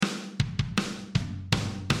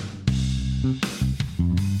Hello,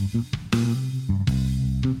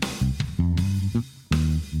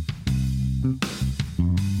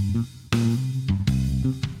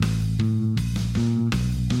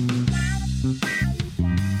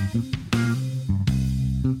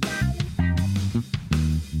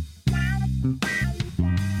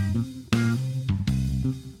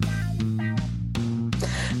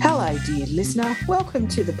 dear listener. Welcome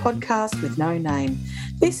to the podcast with no name.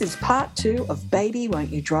 This is part 2 of Baby,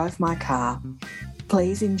 Won't You Drive My Car?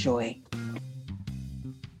 Please enjoy.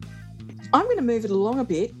 I'm going to move it along a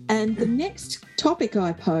bit, and the next topic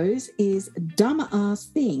I pose is dumb-ass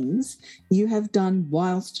things you have done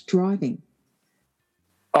whilst driving.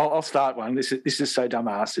 I'll start one. This is so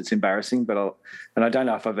dumb-ass, it's embarrassing, and I don't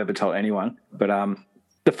know if I've ever told anyone, but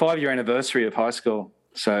the 5-year anniversary of high school,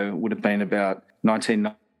 so it would have been about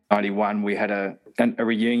 1991, we had a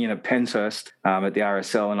reunion at Penshurst at the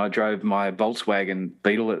RSL, and I drove my Volkswagen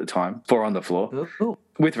Beetle at the time, 4 on the floor,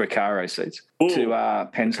 with Recaro seats, to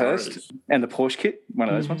Penshurst and the Porsche kit, one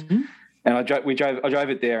of those ones. And I drove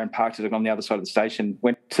it there and parked it on the other side of the station,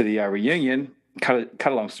 went to the reunion, cut a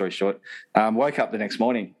long story short, woke up the next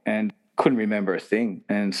morning and couldn't remember a thing.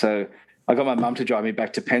 And so I got my mum to drive me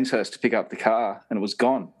back to Penshurst to pick up the car, and it was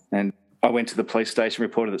gone. And I went to the police station,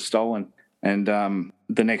 reported it stolen. And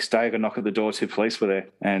the next day I got a knock at the door, 2 police were there,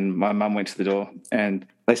 and my mum went to the door and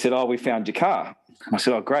they said, "Oh, we found your car." I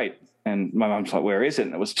said, "Oh, great." And my mum's like, "Where is it?"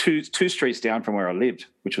 And it was two streets down from where I lived,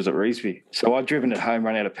 which was at Reesby. So I'd driven it home,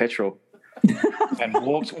 run out of petrol and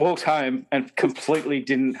walked home and completely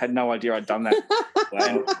had no idea I'd done that.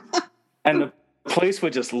 And the police were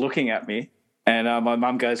just looking at me. And my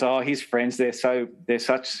mum goes, "Oh, his friends, they're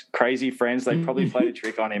such crazy friends. They probably played a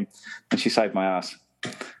trick on him." And she saved my ass.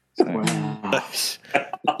 So, wow.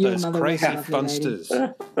 Those crazy funsters.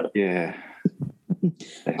 Yeah.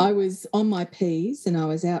 I was on my P's and I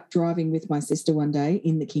was out driving with my sister one day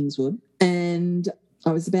in the Kingswood, and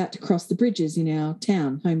I was about to cross the bridges in our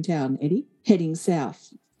hometown, Eddie, heading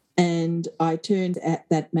south. And I turned at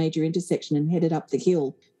that major intersection and headed up the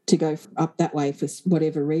hill to go up that way for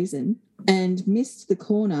whatever reason, and missed the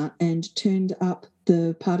corner and turned up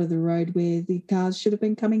the part of the road where the cars should have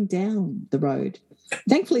been coming down the road.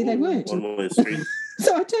 Thankfully, they weren't.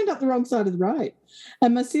 So I turned up the wrong side of the road.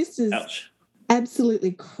 And my sister's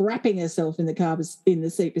absolutely crapping herself in the car, in the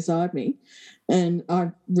seat beside me. And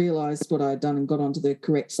I realised what I had done and got onto the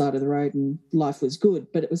correct side of the road, and life was good.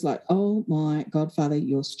 But it was like, oh, my godfather,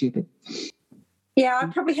 you're stupid. Yeah, I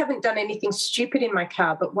probably haven't done anything stupid in my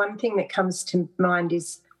car, but one thing that comes to mind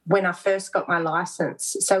is when I first got my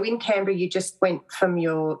licence. So in Canberra, you just went from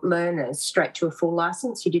your learners straight to a full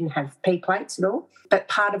licence. You didn't have P plates at all. But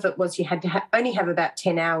part of it was you had to only have about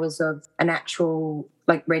 10 hours of an actual,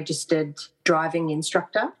 registered driving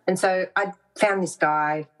instructor. And so I found this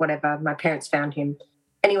guy, whatever, my parents found him.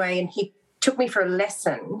 Anyway, and he took me for a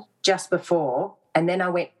lesson just before, and then I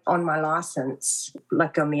went on my licence,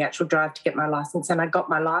 on the actual drive to get my licence, and I got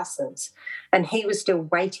my licence. And he was still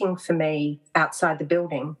waiting for me outside the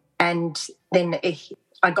building. And then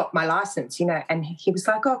I got my licence, and he was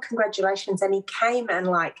like, "Oh, congratulations." And he came and,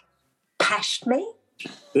 pashed me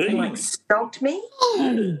and, stomped me.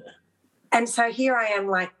 And so here I am,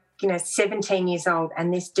 17 years old,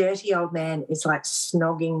 and this dirty old man is,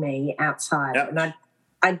 snogging me outside. Yep. And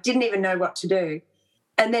I didn't even know what to do.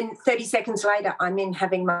 And then 30 seconds later, I'm in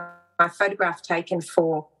having my photograph taken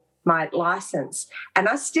for my licence. And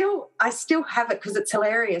I still have it because it's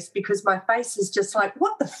hilarious, because my face is just like,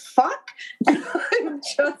 what the fuck? And I'm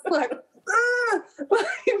just like,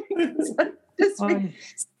 I've just been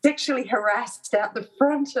sexually harassed out the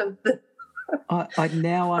front of the... I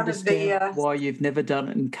now understand why you've never done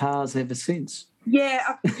it in cars ever since.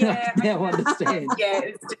 Yeah. I now understand. Yeah,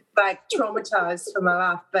 it's just traumatised for my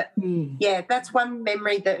life. But, yeah, that's one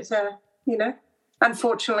memory that,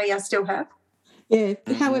 unfortunately I still have. Yeah,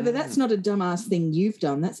 however, that's not a dumbass thing you've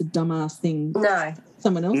done. That's a dumbass thing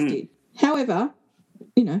someone else did. However,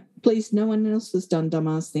 please, no one else has done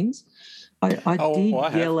dumbass things. I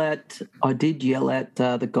did yell at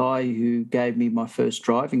the guy who gave me my first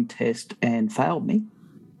driving test and failed me.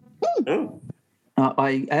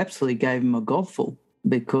 I absolutely gave him a gobful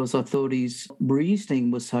because I thought his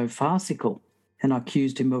reasoning was so farcical, and I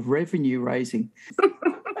accused him of revenue raising.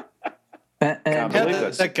 How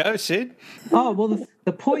does that go, Sid? Oh, well,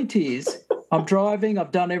 the point is, I'm driving,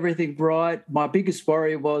 I've done everything right. My biggest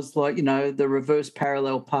worry was, the reverse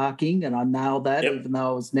parallel parking, and I nailed that, even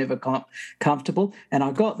though I was never comfortable. And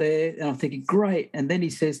I got there, and I'm thinking, great. And then he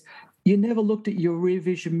says, "You never looked at your rear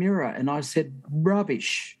vision mirror." And I said,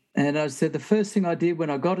 "Rubbish. And I said the first thing I did when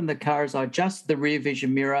I got in the car is I adjusted the rear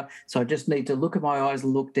vision mirror, so I just need to look at my eyes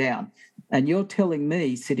and look down. And you're telling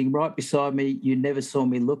me, sitting right beside me, you never saw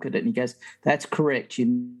me look at it. And he goes, that's correct,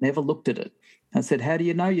 you never looked at it. I said, how do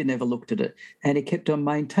you know you never looked at it? And he kept on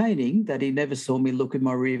maintaining that he never saw me look in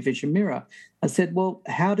my rear vision mirror. I said, well,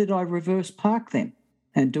 how did I reverse park then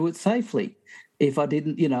and do it safely if I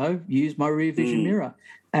didn't, use my rear vision mirror?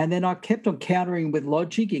 And then I kept on countering with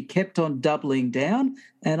logic. It kept on doubling down,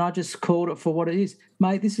 and I just called it for what it is.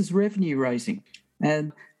 Mate, this is revenue raising.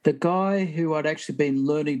 And the guy who I'd actually been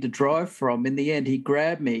learning to drive from, in the end, he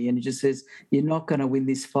grabbed me and he just says, you're not going to win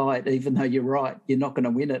this fight, even though you're right. You're not going to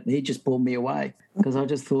win it. And he just pulled me away because I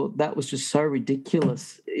just thought that was just so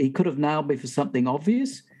ridiculous. He could have nailed me for something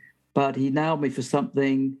obvious, but he nailed me for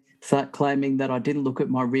something, start claiming that I didn't look at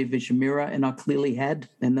my rear vision mirror, and I clearly had,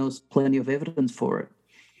 and there was plenty of evidence for it.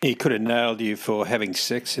 He could have nailed you for having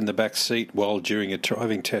sex in the back seat while during a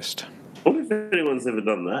driving test. I wonder if anyone's ever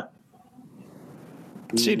done that.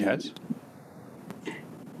 Sid has.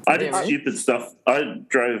 I did stupid stuff. I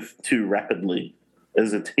drove too rapidly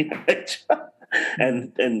as a teenager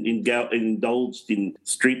and indulged in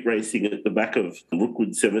street racing at the back of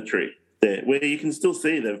Rookwood Cemetery there, where you can still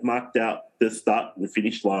see they've marked out the start and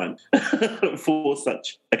finish line for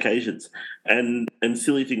such occasions and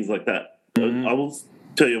silly things like that. I will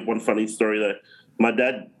tell you one funny story though. My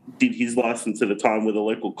dad did his license at a time where the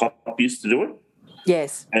local cop used to do it.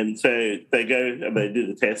 Yes. And so they go and they do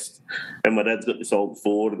the test, and my dad's got this old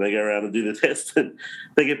Ford, and they go around and do the test, and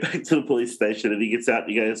they get back to the police station, and he gets out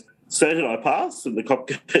and he goes, so did I pass? And the cop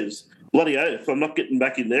goes, bloody oath, I'm not getting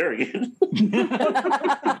back in there again.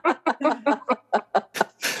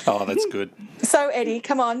 Oh, that's good. So, Eddie,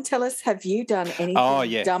 come on, tell us, have you done anything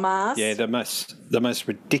dumbass? Yeah, the most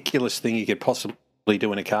ridiculous thing you could possibly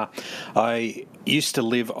do in a car. I used to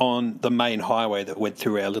live on the main highway that went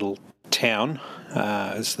through our little town.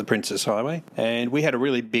 It's the Princess Highway, and we had a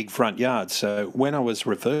really big front yard. So when I was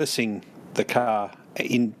reversing the car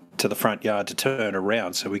into the front yard to turn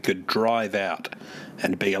around so we could drive out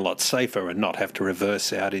and be a lot safer and not have to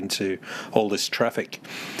reverse out into all this traffic.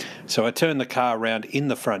 So I turned the car around in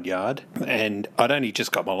the front yard, and I'd only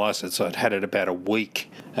just got my license. I'd had it about a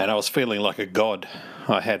week, and I was feeling like a god.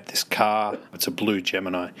 I had this car. It's a blue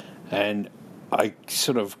Gemini, and I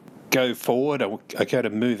sort of go forward. I go to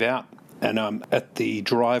move out, and I'm at the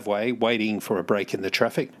driveway waiting for a break in the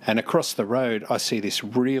traffic. And across the road, I see this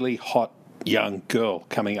really hot young girl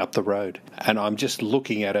coming up the road. And I'm just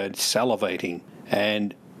looking at her, salivating.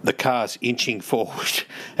 And the car's inching forward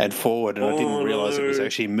and forward. And I didn't realise it was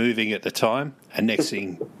actually moving at the time. And next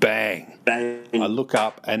thing, bang. Bang. I look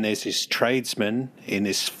up, and there's this tradesman in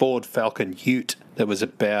this Ford Falcon Ute that was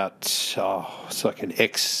about, it's like an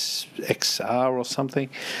XR or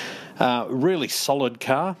something. Really solid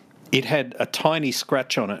car. It had a tiny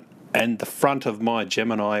scratch on it, and the front of my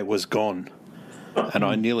Gemini was gone. And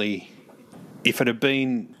I nearly, if it had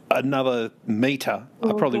been another metre,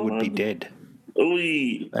 I probably would be dead.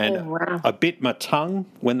 Oy. And I bit my tongue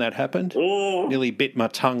when that happened. Nearly bit my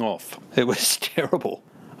tongue off. It was terrible.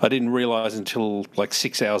 I didn't realise until like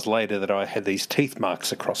 6 hours later that I had these teeth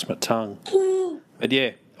marks across my tongue. But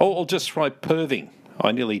yeah, all just by perving.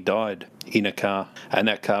 I nearly died in a car, and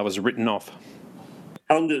that car was written off.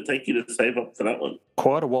 How long did it take you to save up for that one?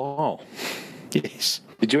 Quite a while, yes.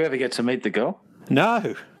 Did you ever get to meet the girl?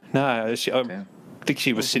 No. I think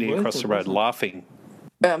she was sitting across the road laughing.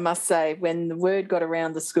 I must say, when the word got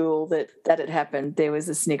around the school that had happened, there was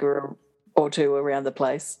a snigger or two around the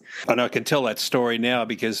place. And I can tell that story now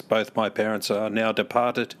because both my parents are now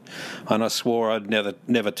departed, and I swore I'd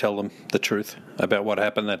never tell them the truth about what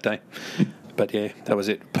happened that day. But yeah, that was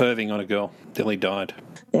it. Perving on a girl. Nearly died.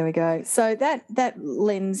 There we go. So that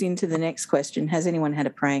lends into the next question. Has anyone had a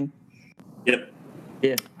prang? Yep.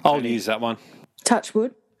 Yeah. I'll use that one. Touch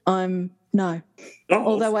wood. No.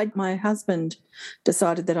 Although my husband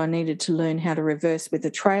decided that I needed to learn how to reverse with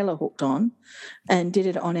the trailer hooked on, and did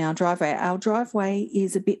it on our driveway. Our driveway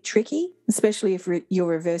is a bit tricky, especially if you're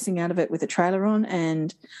reversing out of it with a trailer on,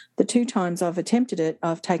 and the 2 times I've attempted it,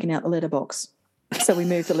 I've taken out the letterbox. So we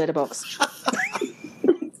moved the letterbox.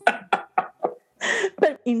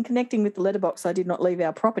 But in connecting with the letterbox, I did not leave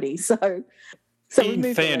our property. So we moved the letterbox.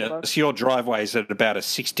 In fairness, your driveway is at about a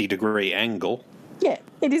 60-degree angle. Yeah,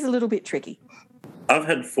 it is a little bit tricky. I've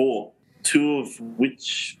had 4, 2 of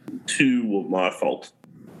which 2 were my fault.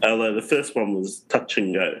 Although the first one was touch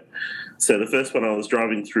and go. So the first one I was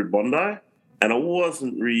driving through Bondi, and I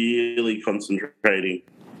wasn't really concentrating,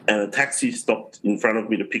 and a taxi stopped in front of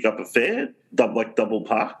me to pick up a fare, double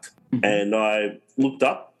parked, and I looked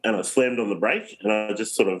up and I slammed on the brake, and I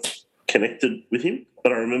just sort of connected with him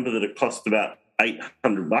but I remember that it cost about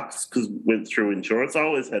 $800 because went through insurance. I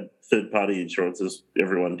always had third-party insurance, as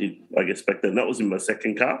everyone did, I guess, back then. That was in my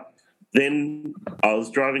second car. Then I was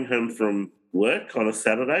driving home from work on a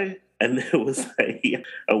Saturday, and there was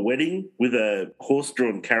a wedding with a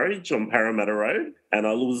horse-drawn carriage on Parramatta Road, and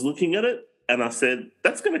I was looking at it, and I said,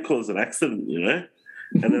 that's going to cause an accident, you know?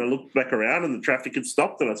 And then I looked back around, and the traffic had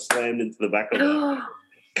stopped, and I slammed into the back of a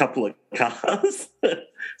couple of cars.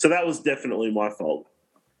 So that was definitely my fault.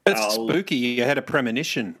 That's spooky. You had a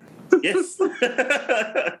premonition. Yes.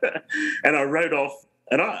 And I rode off,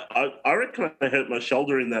 and I reckon I hurt my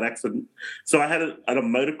shoulder in that accident. So I had a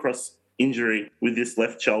motocross injury with this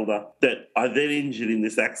left shoulder that I then injured in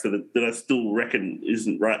this accident that I still reckon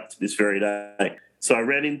isn't right to this very day. So I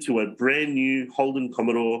ran into a brand new Holden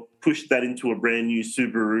Commodore, pushed that into a brand new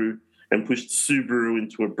Subaru, and pushed Subaru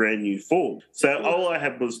into a brand new Ford. So all I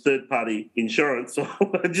had was third-party insurance. So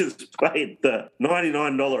I just paid the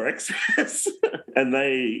 $99 excess, and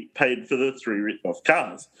they paid for the 3 written-off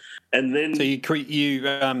cars. And then, so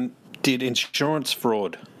you did insurance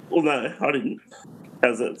fraud? Well, no, I didn't.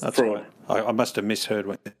 How's that fraud? I must have misheard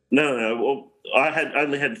one. No. Well, I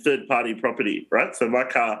only had third-party property, right? So my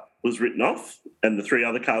car was written off, and the 3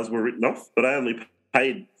 other cars were written off, but I only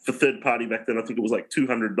paid for third party back then. I think it was like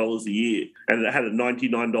 $200 a year, and it had a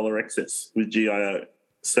 $99 excess with GIO.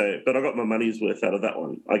 So, but I got my money's worth out of that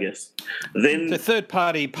one, I guess. Then the third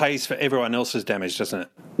party pays for everyone else's damage, doesn't it?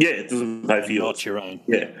 Yeah, it doesn't pay for yours. Not your own.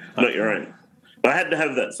 Yeah, not your own. I had to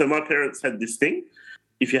have that. So my parents had this thing.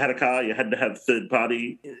 If you had a car, you had to have third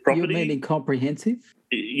party property. You're meaning comprehensive?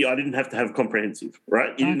 I didn't have to have comprehensive,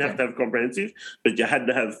 right? You didn't have to have comprehensive, but you had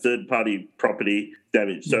to have third-party property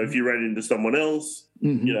damage. So if you ran into someone else,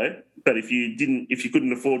 you know, but if you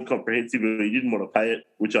couldn't afford comprehensive or you didn't want to pay it,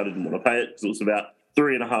 which I didn't want to pay it because it was about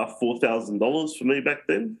 $3,500-4,000 for me back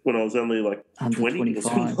then when I was only like 20 or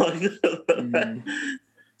something like that.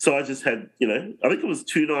 So I just had, you know, I think it was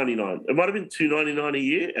 $299. It might have been $299 a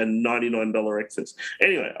year and $99 excess.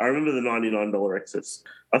 Anyway, I remember the $99 excess.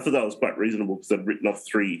 I thought that was quite reasonable because I'd written off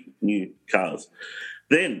 3 new cars.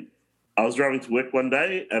 Then I was driving to work one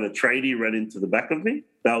day and a tradie ran into the back of me.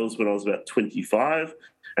 That was when I was about 25.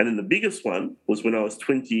 And then the biggest one was when I was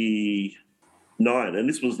 29. And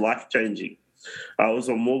this was life-changing. I was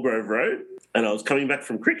on Moorgrove Road and I was coming back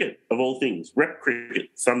from cricket, of all things, rep cricket,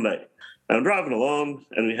 Sunday. And I'm driving along,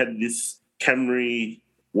 and we had this Camry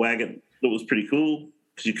wagon that was pretty cool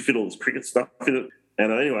because you could fit all this cricket stuff in it.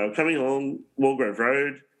 And anyway, I'm coming along Walgrove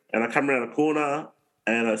Road, and I come around a corner,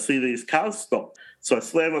 and I see these cars stop. So I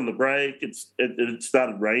slam on the brake. It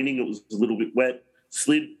started raining. It was a little bit wet.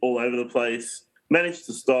 Slid all over the place. Managed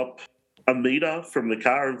to stop a metre from the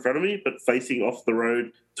car in front of me, but facing off the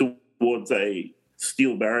road towards a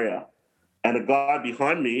steel barrier. And a guy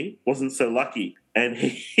behind me wasn't so lucky. And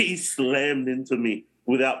he slammed into me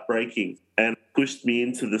without braking and pushed me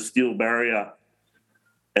into the steel barrier.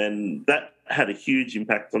 And that had a huge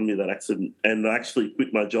impact on me, that accident. And I actually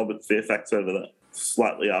quit my job at Fairfax over that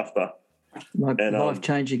slightly after. Like a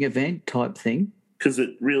life-changing event type thing? Because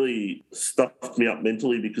it really stuffed me up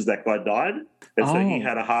mentally because that guy died. And so he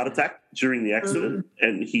had a heart attack during the accident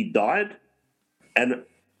and he died. And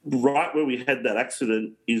right where we had that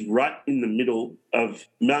accident is right in the middle of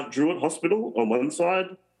Mount Druitt Hospital on one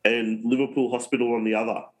side and Liverpool Hospital on the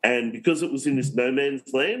other. And because it was in this no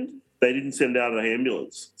man's land, they didn't send out an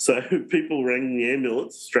ambulance. So people rang the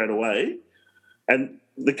ambulance straight away and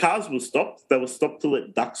the cars were stopped. They were stopped to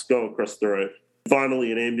let ducks go across the road.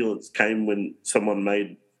 Finally, an ambulance came when someone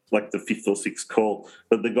made like the 5th or 6th call,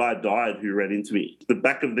 but the guy died who ran into me. The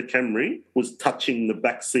back of the Camry was touching the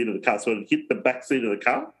back seat of the car, so it hit the back seat of the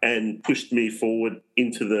car and pushed me forward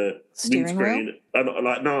into the windscreen.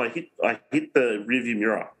 I hit the rearview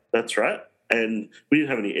mirror. That's right. And we didn't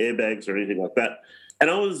have any airbags or anything like that. And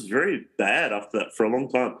I was very bad after that for a long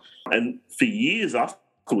time. And for years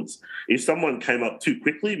afterwards, if someone came up too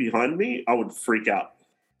quickly behind me, I would freak out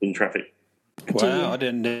in traffic. Wow,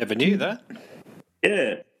 I never knew that.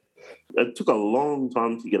 Yeah. It took a long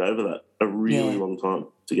time to get over that, a really long time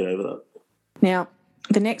to get over that. Now,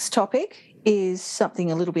 the next topic is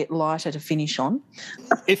something a little bit lighter to finish on.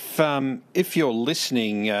 If you're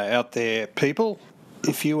listening out there, people,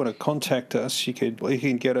 if you want to contact us, you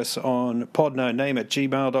can get us on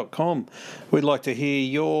podnoname@gmail.com. We'd like to hear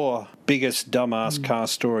your biggest dumbass car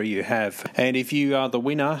story you have. And if you are the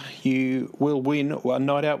winner, you will win a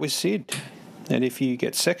night out with Sid. And if you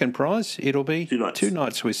get second prize, it'll be 2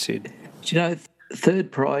 nights with Sid. Do you know,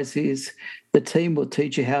 third prize is the team will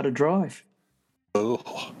teach you how to drive.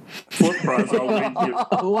 Oh. Fourth prize, I'll read you.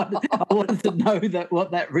 I wanted to know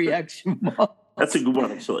what that reaction was. That's a good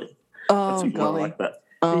one, actually. Oh, That's golly. like that.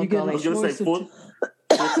 Oh, You get golly. I was going to say, fourth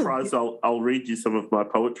prize, I'll read you some of my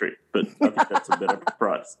poetry, but I think that's a better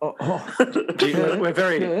prize. Gee, we're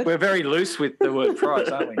very loose with the word prize,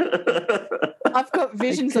 aren't we? I've got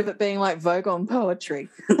visions of it being like Vogue on poetry.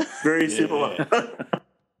 Very similar.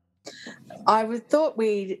 I thought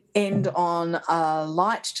we'd end on a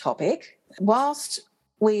light topic. Whilst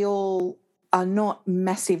we all are not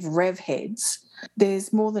massive rev heads,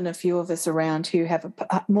 there's more than a few of us around who have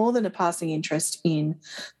more than a passing interest in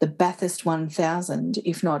the Bathurst 1000,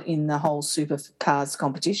 if not in the whole supercars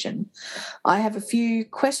competition. I have a few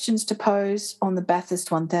questions to pose on the Bathurst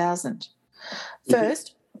 1000.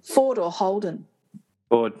 First, Ford or Holden?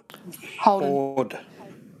 Ford. Holden.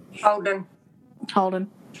 Holden.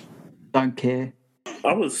 Holden. Don't care.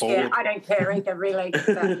 I was Ford. Yeah, I don't care either, really.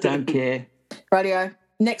 So. Don't care. Radio.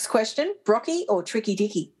 Next question, Brocky or Tricky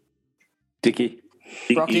Dicky? Dicky.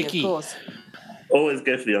 Brocky, Dicky. of course. Always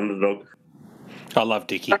go for the underdog. I love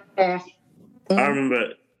Dicky. Yeah. I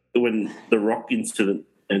remember when the Rock incident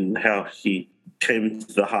and how he came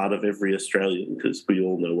into the heart of every Australian, because we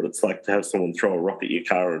all know what it's like to have someone throw a rock at your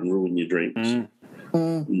car and ruin your dreams.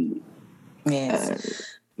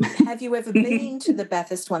 Yes. Have you ever been to the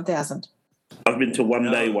Bathurst 1000? I've been to one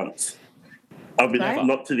day once. I've been Right.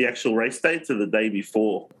 not to the actual race day, to the day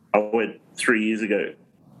before. I went 3 years ago.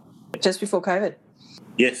 Just before COVID?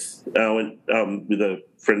 Yes, I went with a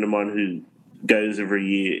friend of mine who goes every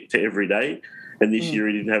year to every day, and this year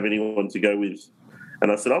he didn't have anyone to go with.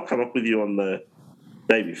 And I said, I'll come up with you on the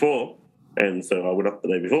day before. And so I went up the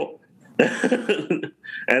day before.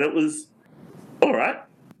 And it was all right,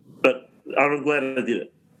 but I'm glad I did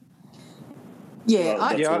it. Yeah, Well,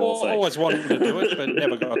 that's I all I'll say. always wanted to do it, but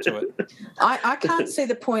never got to it. I can't see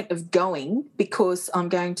the point of going because I'm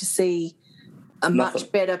going to see a Nothing.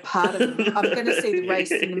 much better part of it. I'm going to see the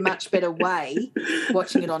race in a much better way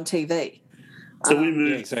watching it on TV. So we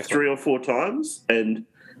moved exactly. 3 or 4 times and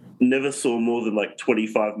never saw more than like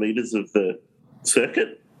 25 metres of the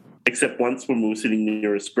circuit, except once when we were sitting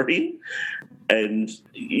near a screen, and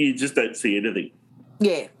you just don't see anything.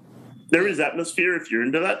 Yeah. There is atmosphere if you're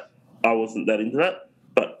into that. I wasn't that into that,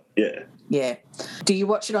 but yeah. Yeah. Do you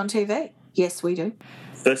watch it on TV? Yes, we do.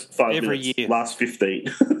 First 5 Every minutes, year. last 15.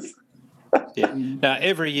 Yeah. Now,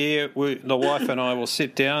 every year, the wife and I will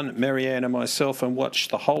sit down, Marianne and myself, and watch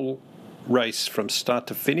the whole race from start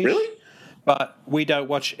to finish. Really? But we don't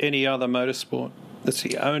watch any other motorsport. That's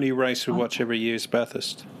the only race we watch every year is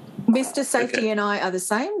Bathurst. Mr. Safety and I are the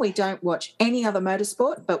same. We don't watch any other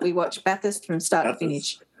motorsport, but we watch Bathurst from start to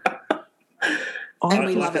finish. And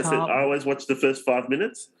we love Like it. I said, I always watch the first 5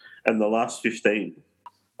 minutes and the last 15.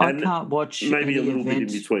 I And can't watch maybe a any little bit in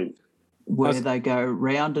event between. where they go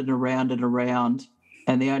round and around and around,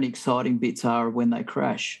 and the only exciting bits are when they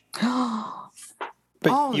crash.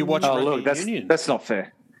 But you watch Oh, rugby look, union. that's not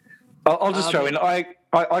fair. I'll just throw in. I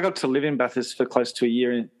got to live in Bathurst for close to a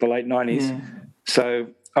year in the late 90s. Yeah. So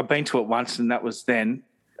I've been to it once, and that was then.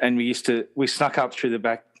 And we snuck up through the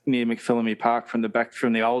back near McPhillamy Park from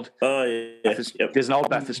the old Oh, yeah. Bathurst. Yep. There's an old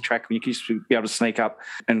Bathurst track where you used to be able to sneak up,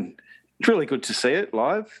 and it's really good to see it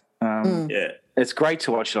live. Yeah. It's great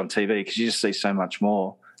to watch it on TV because you just see so much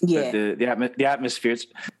more. Yeah. The atmosphere. It's,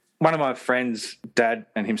 one of my friends' dad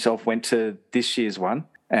and himself went to this year's one,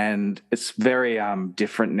 and it's very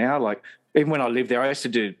different now. Like even when I lived there, I used to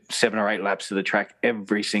do 7 or 8 laps of the track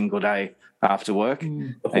every single day after work.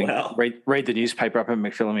 Wow. Read the newspaper up in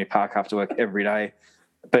McPhillamy Park after work every day.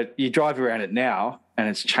 But you drive around it now, and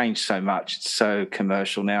it's changed so much. It's so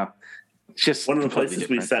commercial now. It's just One of the completely places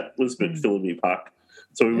we different. sat was McPhillamy Park.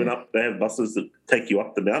 So we went up, they have buses that take you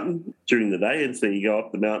up the mountain during the day, and so you go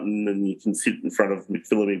up the mountain and you can sit in front of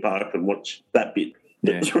McPhillamy Park and watch that bit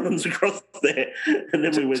that runs across there. And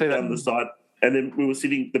then we went down the side, and then we were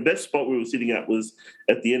sitting, the best spot we were sitting at was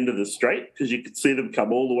at the end of the straight, because you could see them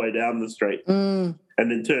come all the way down the straight and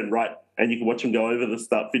then turn right, and you could watch them go over the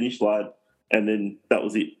start-finish line, and then that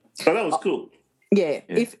was it. So that was cool. Yeah.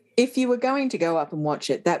 If you were going to go up and watch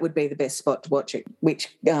it, that would be the best spot to watch it,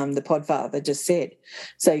 which the Podfather just said.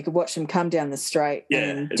 So you could watch them come down the straight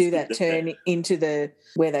and do that turn into the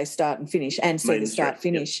where they start and finish, and see the start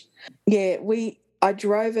finish. Yep. Yeah, I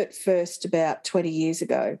drove it first about 20 years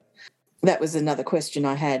ago. That was another question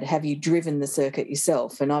I had. Have you driven the circuit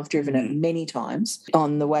yourself? And I've driven it many times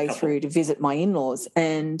on the way through to visit my in-laws.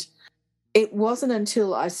 And it wasn't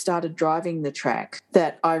until I started driving the track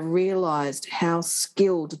that I realised how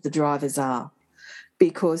skilled the drivers are,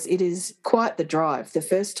 because it is quite the drive. The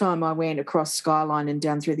first time I went across Skyline and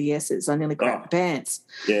down through the S's, I nearly crapped my pants.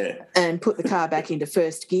 Yeah. And put the car back into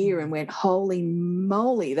first gear and went, holy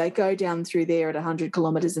moly, they go down through there at 100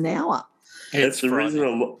 kilometres an hour. That's the reason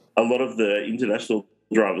a lot of the international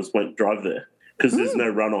drivers won't drive there, because there's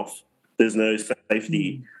no runoff, there's no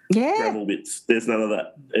safety gravel bits, there's none of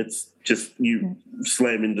that. It's just you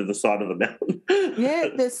slam into the side of the mountain. Yeah,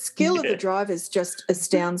 the skill of the drivers just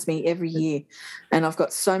astounds me every year, and I've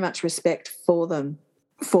got so much respect for them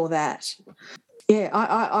for that. Yeah,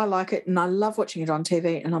 I like it, and I love watching it on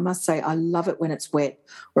TV, and I must say I love it when it's wet,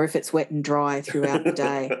 or if it's wet and dry throughout the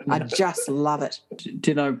day. I just love it.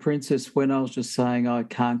 Do you know, Princess, when I was just saying I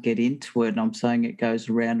can't get into it, and I'm saying it goes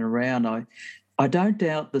around and around, I don't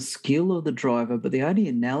doubt the skill of the driver, but the only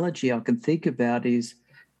analogy I can think about is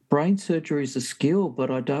brain surgery is a skill,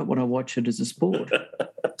 but I don't want to watch it as a sport.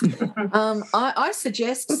 I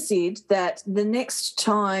suggest, Sid, that the next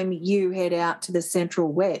time you head out to the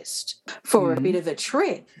Central West for a bit of a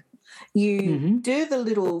trip, you do the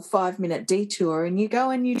little 5-minute detour and you go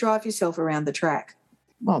and you drive yourself around the track.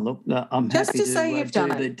 Well, look, I'm just happy to say you've done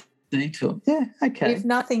the it. Detour. Yeah, okay. If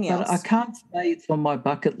nothing else. But I can't say it's on my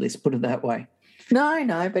bucket list, put it that way.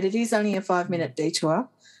 No, but it is only a 5-minute detour.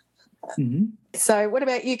 Mm-hmm. So what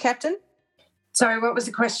about you, Captain? Sorry, what was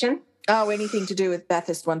the question? Oh, anything to do with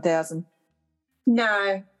Bathurst 1000?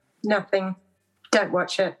 No, nothing. Don't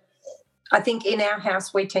watch it. I think in our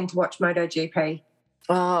house we tend to watch MotoGP.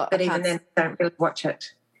 Oh, but even then, don't really watch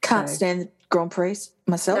it. Can't stand the Grand Prix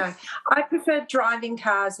myself. No, I prefer driving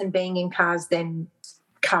cars and being in cars than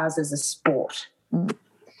cars as a sport. Mm.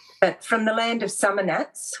 But from the land of summer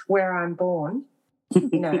gnats, where I'm born,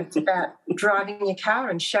 it's about driving your car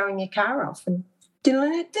and showing your car off and that's what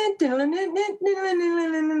I do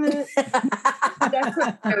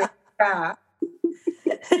with the car.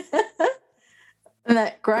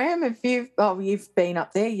 Graham, you've been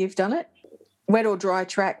up there, you've done it. Wet or dry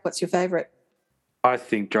track, what's your favourite? I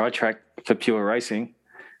think dry track for pure racing,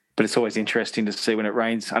 but it's always interesting to see when it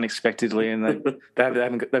rains unexpectedly and they've got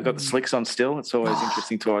the slicks on still. It's always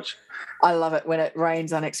interesting to watch. I love it when it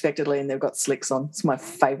rains unexpectedly and they've got slicks on. It's my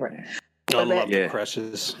favourite. I love the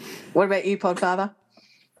crashes. What about you, Podfather?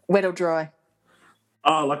 Wet or dry?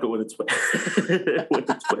 Oh, I like it when it's wet. When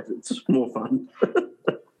it's wet, it's more fun.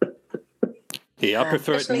 Yeah, I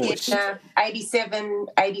prefer it especially moist. 87,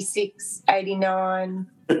 86, 89,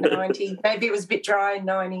 90. Maybe it was a bit dry in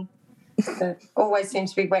 90. But always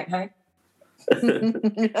seems to be wet, hey?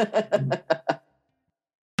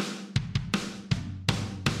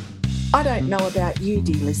 I don't know about you,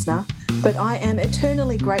 dear listener, but I am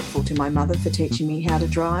eternally grateful to my mother for teaching me how to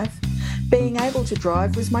drive. Being able to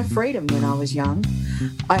drive was my freedom when I was young.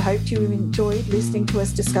 I hope you enjoyed listening to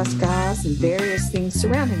us discuss cars and various things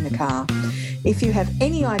surrounding the car. If you have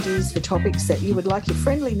any ideas for topics that you would like your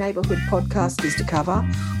friendly neighbourhood podcasters to cover,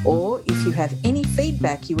 or if you have any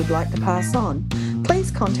feedback you would like to pass on,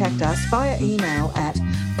 please contact us via email at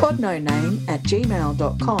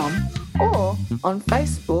podnoname@gmail.com or on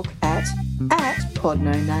Facebook at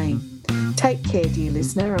podnoname. Take care, dear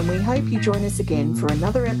listener, and we hope you join us again for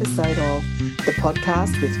another episode of The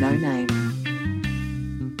Podcast with No Name.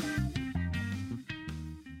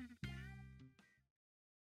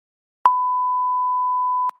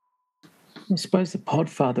 I suppose the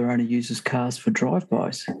Podfather only uses cars for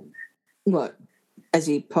drive-bys. What? As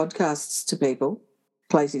he podcasts to people,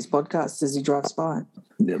 plays his podcasts as he drives by.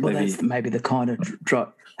 Well, that's maybe the kind of drive.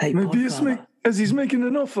 Hey, maybe as he's making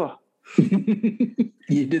an offer.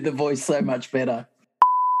 You did the voice so much better.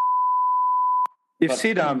 If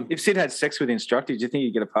Sid had sex with the instructor, do you think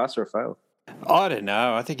he'd get a pass or a fail? I don't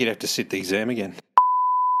know. I think you'd have to sit the exam again.